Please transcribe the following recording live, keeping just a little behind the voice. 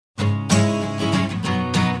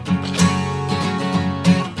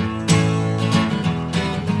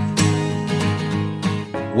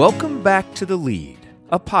Welcome back to The Lead,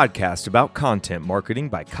 a podcast about content marketing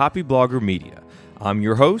by Copyblogger Media. I'm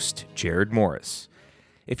your host, Jared Morris.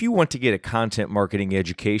 If you want to get a content marketing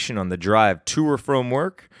education on the drive to or from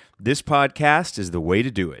work, this podcast is the way to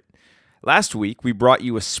do it. Last week, we brought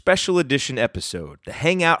you a special edition episode, the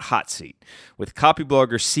Hangout Hot Seat, with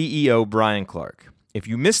Copyblogger CEO Brian Clark. If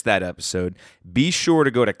you missed that episode, be sure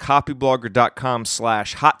to go to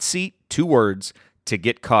copyblogger.com/hotseat, 2 words, to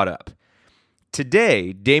get caught up.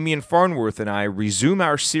 Today, Damian Farnworth and I resume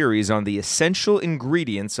our series on the essential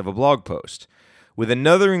ingredients of a blog post, with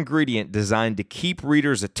another ingredient designed to keep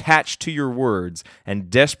readers attached to your words and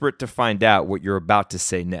desperate to find out what you're about to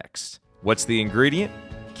say next. What's the ingredient?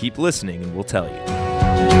 Keep listening and we'll tell you.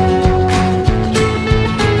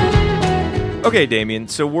 Okay, Damian,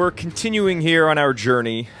 so we're continuing here on our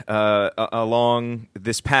journey along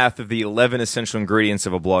this path of the 11 essential ingredients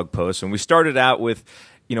of a blog post, and we started out with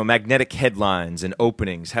magnetic headlines and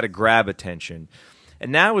openings, how to grab attention.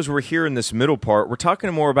 And now as we're here in this middle part, we're talking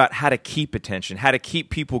more about how to keep attention, how to keep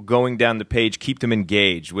people going down the page, keep them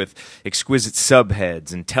engaged with exquisite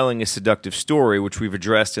subheads and telling a seductive story, which we've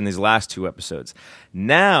addressed in these last 2 episodes.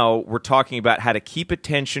 Now we're talking about how to keep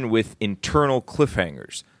attention with internal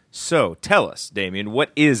cliffhangers. So tell us, Damian,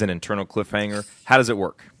 what is an internal cliffhanger? How does it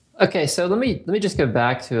work? Okay, so let me just go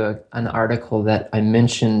back to an article that I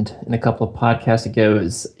mentioned in a couple of podcasts ago.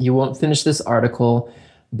 You Won't Finish This Article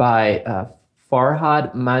by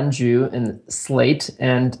Farhad Manjoo in Slate.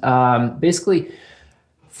 And basically,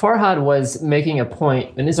 Farhad was making a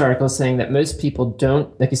point in his article saying that most people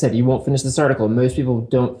don't, like you said, you won't finish this article. Most people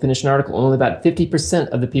don't finish an article. Only about 50%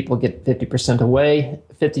 of the people get 50% away,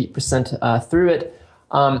 50% through it.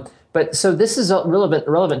 But so this is relevant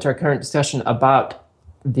to our current discussion about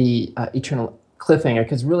the eternal cliffhanger,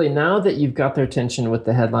 because really now that you've got their attention with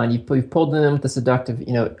the headline, you've pulled them in with the seductive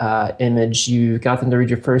image, you got them to read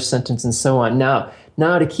your first sentence and so on. Now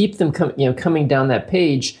to keep them coming down that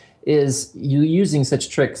page is you using such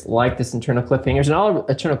tricks like this internal cliffhangers. And all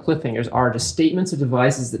internal cliffhangers are just statements or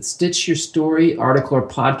devices that stitch your story, article, or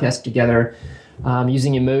podcast together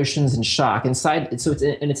using emotions and shock inside. It's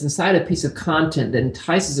inside a piece of content that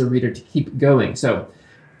entices a reader to keep going. So,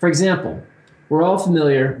 for example, we're all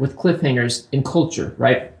familiar with cliffhangers in culture,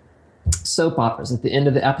 right? Soap operas. At the end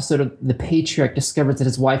of the episode, the patriarch discovers that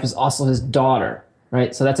his wife is also his daughter,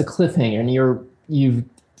 right? So that's a cliffhanger, and you've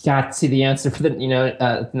got to see the answer for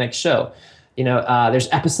the next show. There's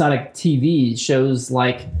episodic TV shows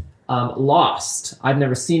like Lost. I've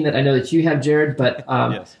never seen that. I know that you have, Jared, but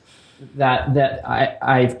Yes.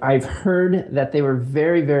 I've heard that they were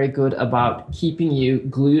very, very good about keeping you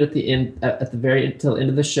glued at the end, until the end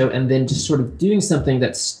of the show, and then just sort of doing something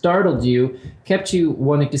that startled you, kept you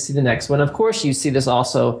wanting to see the next one. Of course, you see this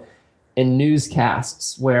also in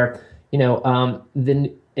newscasts where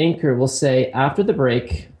the anchor will say, after the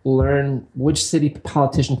break, learn which city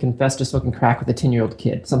politician confessed to smoking crack with a 10-year-old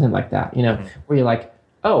kid, something like that. Where you're like,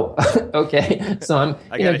 oh, okay. So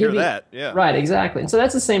I gotta hear that. Yeah. Right, exactly. And so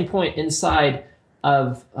that's the same point inside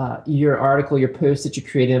of your article, your post that you're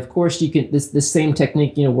creating. Of course, you can this same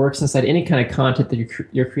technique works inside any kind of content that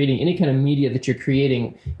you're creating, any kind of media that you're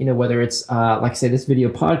creating. Whether it's like say this video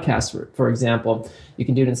podcast, for example, you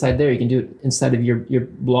can do it inside there. You can do it inside of your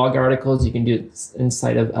blog articles. You can do it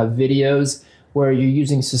inside of videos where you're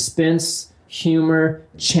using suspense, humor,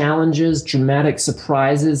 challenges, dramatic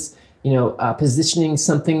surprises. Positioning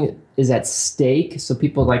something is at stake, so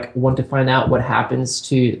people want to find out what happens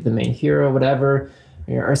to the main hero, or whatever,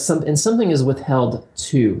 and something is withheld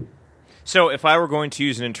too. So if I were going to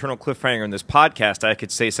use an internal cliffhanger in this podcast, I could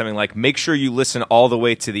say something like, make sure you listen all the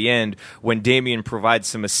way to the end when Damian provides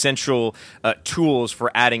some essential tools for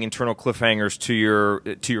adding internal cliffhangers to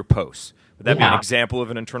your posts. Would that be an example of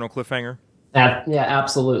an internal cliffhanger? Yeah,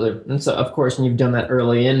 absolutely. And so, of course, and you've done that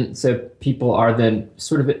early in, so people are then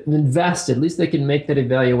sort of invested. At least they can make that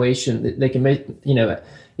evaluation. They can make, you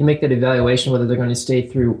make that evaluation whether they're going to stay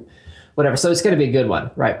through whatever. So it's going to be a good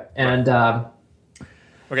one, right? And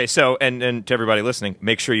okay, so, and to everybody listening,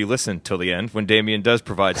 make sure you listen till the end when Damian does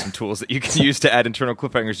provide some tools that you can use to add internal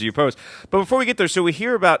cliffhangers to your post. But before we get there, so we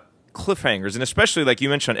hear about cliffhangers, and especially like you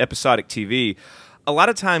mentioned on episodic TV, a lot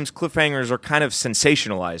of times cliffhangers are kind of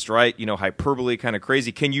sensationalized, right? Hyperbole, kind of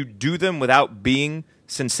crazy. Can you do them without being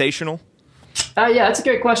sensational? Yeah, that's a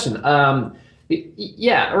great question.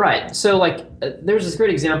 Yeah, right. So there's this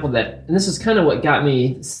great example and this is kind of what got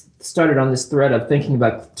me started on this thread of thinking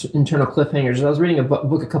about internal cliffhangers. I was reading a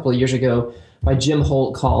book a couple of years ago by Jim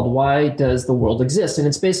Holt called Why Does the World Exist? And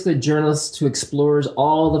it's basically a journalist who explores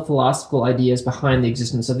all the philosophical ideas behind the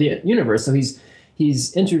existence of the universe. So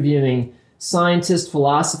he's interviewing scientists,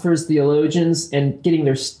 philosophers, theologians, and getting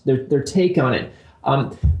their take on it.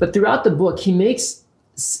 But throughout the book, he makes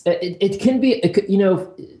it can be,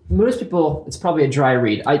 most people, it's probably a dry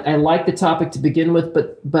read. I like the topic to begin with,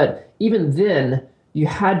 but even then, you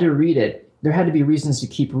had to read it. There had to be reasons to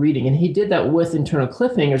keep reading. And he did that with Internal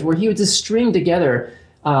Cliffhangers, where he would just string together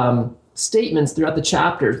statements throughout the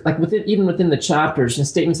chapters, like even within the chapters, and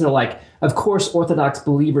statements that are like, of course, Orthodox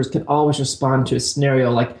believers can always respond to a scenario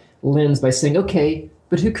like Lynn's by saying, okay,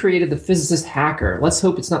 but who created the physicist hacker? Let's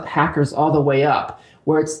hope it's not hackers all the way up,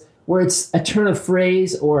 where it's a turn of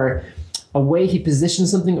phrase or a way he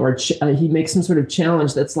positions something, or he makes some sort of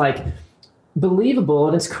challenge that's like believable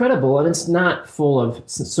and it's credible and it's not full of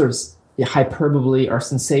sort of hyperbole or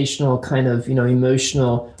sensational kind of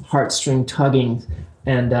emotional heartstring tugging.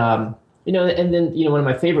 And and then one of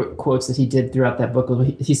my favorite quotes that he did throughout that book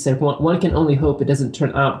was he said, one can only hope it doesn't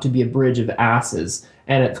turn out to be a bridge of asses.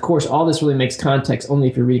 And of course, all this really makes context only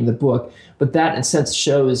if you're reading the book, but that in a sense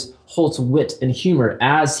shows Holt's wit and humor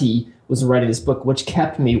as he was writing this book, which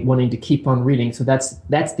kept me wanting to keep on reading. So that's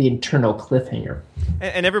the internal cliffhanger.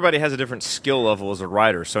 And everybody has a different skill level as a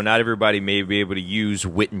writer, so not everybody may be able to use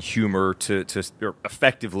wit and humor to or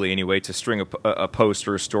effectively anyway, to string a post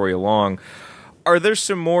or a story along. Are there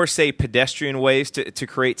some more, say, pedestrian ways to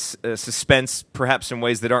create suspense, perhaps in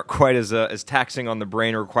ways that aren't quite as taxing on the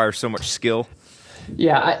brain or require so much skill?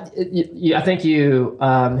 Yeah, I think you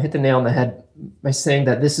hit the nail on the head by saying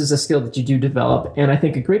that this is a skill that you do develop. And I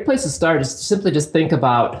think a great place to start is to simply just think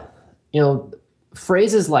about,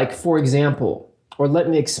 phrases like, for example, or let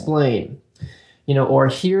me explain, or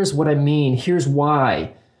here's what I mean, here's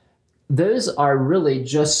why. Those are really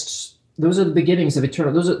those are the beginnings of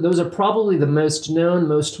Eternal. Those are probably the most known,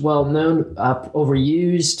 most well-known,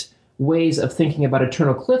 overused ways of thinking about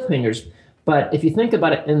Eternal Cliffhangers. But if you think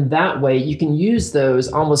about it in that way, you can use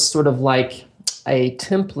those almost sort of like a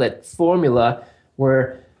template formula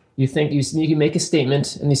where you think you can make a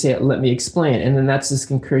statement and you say, let me explain. And then that's just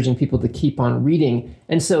encouraging people to keep on reading.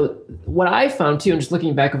 And so what I found too, and just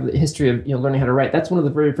looking back over the history of learning how to write, that's one of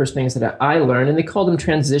the very first things that I learned. And they call them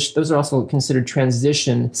transition. Those are also considered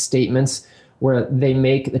transition statements, where they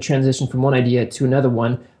make the transition from one idea to another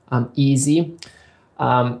one easy.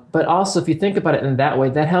 But also, if you think about it in that way,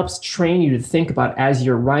 that helps train you to think about as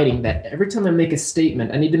you're writing that every time I make a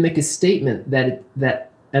statement, I need to make a statement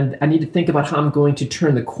and I need to think about how I'm going to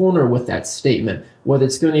turn the corner with that statement, whether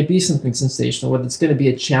it's going to be something sensational, whether it's going to be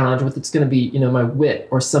a challenge, whether it's going to be, my wit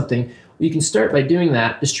or something. You can start by doing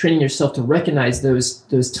that, just training yourself to recognize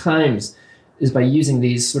those times is by using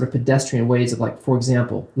these sort of pedestrian ways of like, for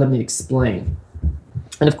example, let me explain.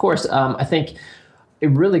 And of course, I think a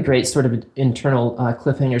really great sort of internal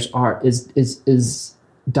cliffhangers is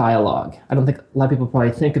dialogue. I don't think a lot of people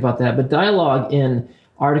probably think about that, but dialogue in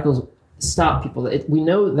articles stop people. We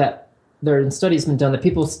know that there are studies been done that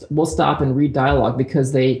people will stop and read dialogue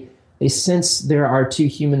because they sense there are two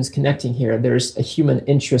humans connecting here. There's a human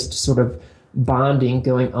interest sort of bonding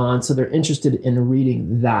going on, so they're interested in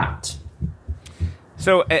reading that.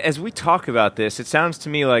 So as we talk about this, it sounds to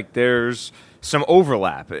me like there's some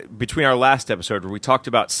overlap between our last episode where we talked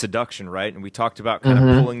about seduction, right? And we talked about kind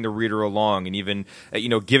of pulling the reader along and even,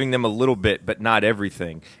 giving them a little bit, but not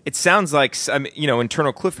everything. It sounds like,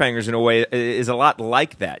 Internal Cliffhangers in a way is a lot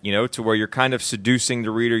like that, to where you're kind of seducing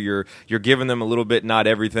the reader. You're giving them a little bit, not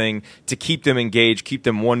everything, to keep them engaged, keep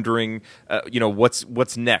them wondering,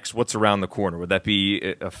 what's next, what's around the corner. Would that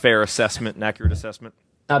be a fair assessment, an accurate assessment?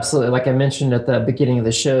 Absolutely. Like I mentioned at the beginning of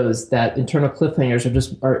the shows, that internal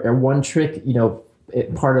cliffhangers are one trick,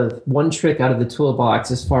 part of one trick out of the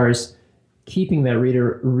toolbox as far as keeping that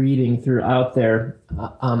reader reading throughout their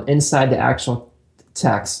inside the actual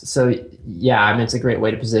text. So yeah, it's a great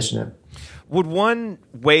way to position it. Would one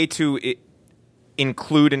way to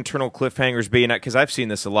include internal cliffhangers be, because I've seen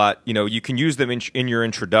this a lot, you can use them in your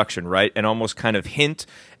introduction, right? And almost kind of hint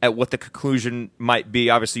at what the conclusion might be.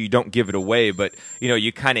 Obviously, you don't give it away, but,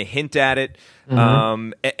 you kind of hint at it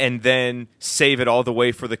and then save it all the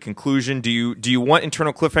way for the conclusion. Do you want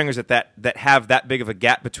internal cliffhangers that have that big of a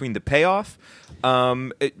gap between the payoff?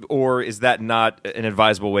 Or is that not an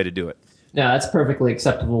advisable way to do it? No, that's a perfectly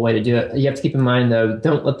acceptable way to do it. You have to keep in mind, though,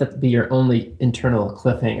 don't let that be your only internal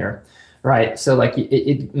cliffhanger. Right, so like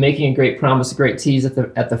making a great promise, a great tease at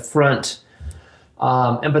the front,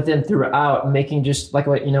 but then throughout making just like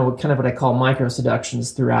what I call micro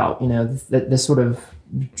seductions throughout. The sort of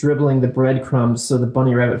dribbling the breadcrumbs so the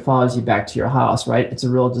bunny rabbit follows you back to your house. Right, it's a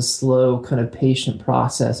real just slow kind of patient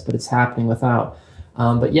process, but it's happening without.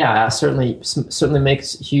 But yeah, certainly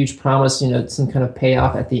makes huge promise. Some kind of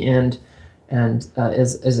payoff at the end.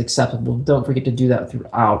 is acceptable. Don't forget to do that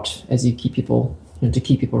throughout as you keep people to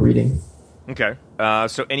keep people reading. Okay.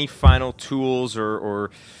 So any final tools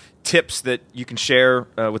or tips that you can share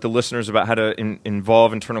with the listeners about how to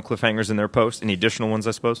involve internal cliffhangers in their posts? Any additional ones,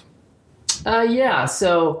 I suppose? Yeah.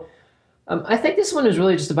 So I think this one is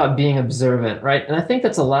really just about being observant, right? And I think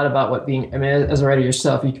that's a lot about what being, I mean, as a writer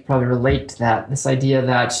yourself, you could probably relate to that, this idea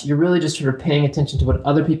that you're really just sort of paying attention to what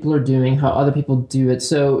other people are doing, how other people do it.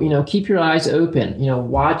 So, keep your eyes open,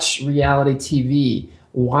 watch reality TV,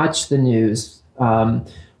 watch the news,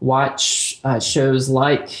 watch shows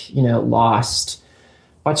like, Lost,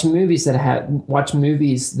 watch movies that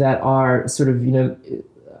are sort of,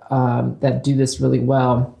 that do this really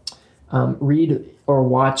well. Read or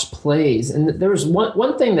watch plays. And there was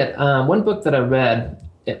one thing that one book that I read.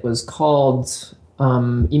 It was called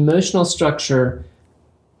Emotional Structure,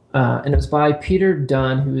 and it was by Peter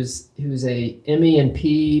Dunn, who's a Emmy and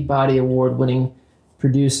Peabody Award winning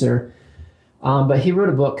producer. But he wrote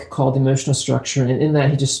a book called Emotional Structure, and in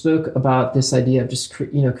that he just spoke about this idea of just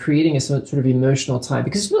creating a sort of emotional tie.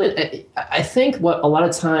 Because really, I think what a lot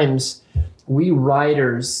of times we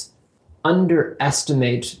writers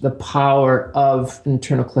underestimate the power of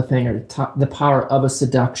internal cliffhanger, the power of a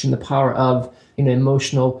seduction, the power of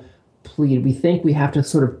emotional plead. We think we have to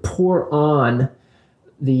sort of pour on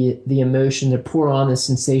the emotion, to pour on the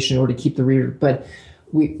sensation in order to keep the reader, but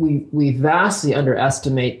we vastly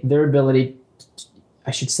underestimate their ability.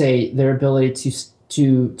 Their ability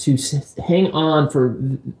to hang on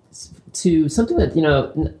to something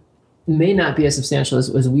that may not be as substantial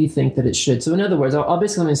as we think that it should. So in other words, I'll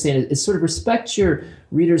basically what I'm saying is sort of respect your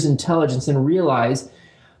reader's intelligence and realize,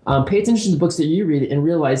 pay attention to the books that you read and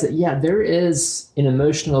realize that, there is an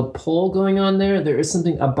emotional pull going on there. There is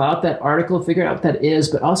something about that article, figure out what that is,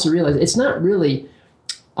 but also realize it's not really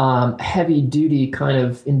heavy duty kind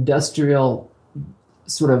of industrial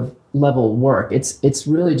sort of level work. It's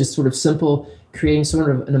really just sort of simple, creating sort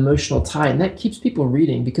of an emotional tie. And that keeps people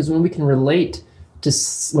reading, because when we can relate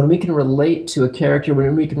to a character,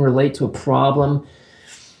 when we can relate to a problem,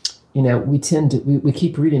 we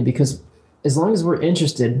keep reading, because as long as we're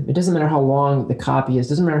interested, it doesn't matter how long the copy is,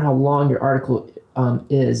 doesn't matter how long your article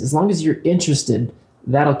is, as long as you're interested,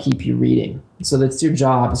 that'll keep you reading. So that's your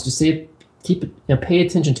job, is to pay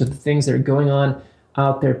attention to the things that are going on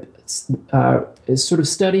out there, sort of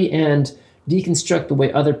study and deconstruct the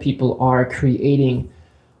way other people are creating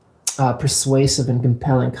persuasive and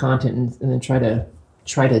compelling content, and then try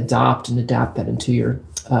to adopt and adapt that into your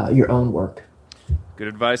own work. Good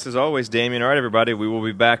advice as always, Damien. All right, everybody, we will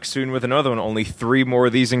be back soon with another one. Only 3 more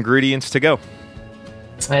of these ingredients to go. All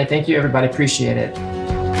right, thank you, everybody. Appreciate it.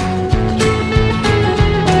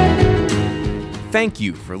 Thank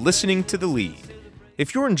you for listening to The Lead.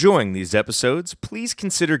 If you're enjoying these episodes, please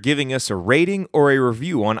consider giving us a rating or a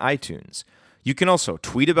review on iTunes. You can also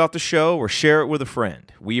tweet about the show or share it with a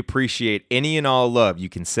friend. We appreciate any and all love you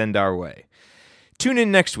can send our way. Tune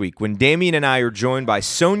in next week when Damien and I are joined by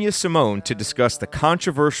Sonia Simone to discuss the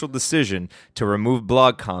controversial decision to remove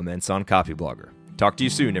blog comments on Copyblogger. Talk to you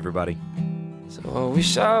soon, everybody. So I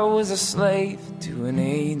wish I was a slave to an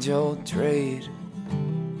age-old trade.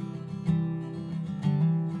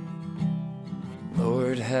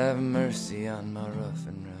 Lord, have mercy on my rough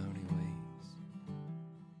and ride.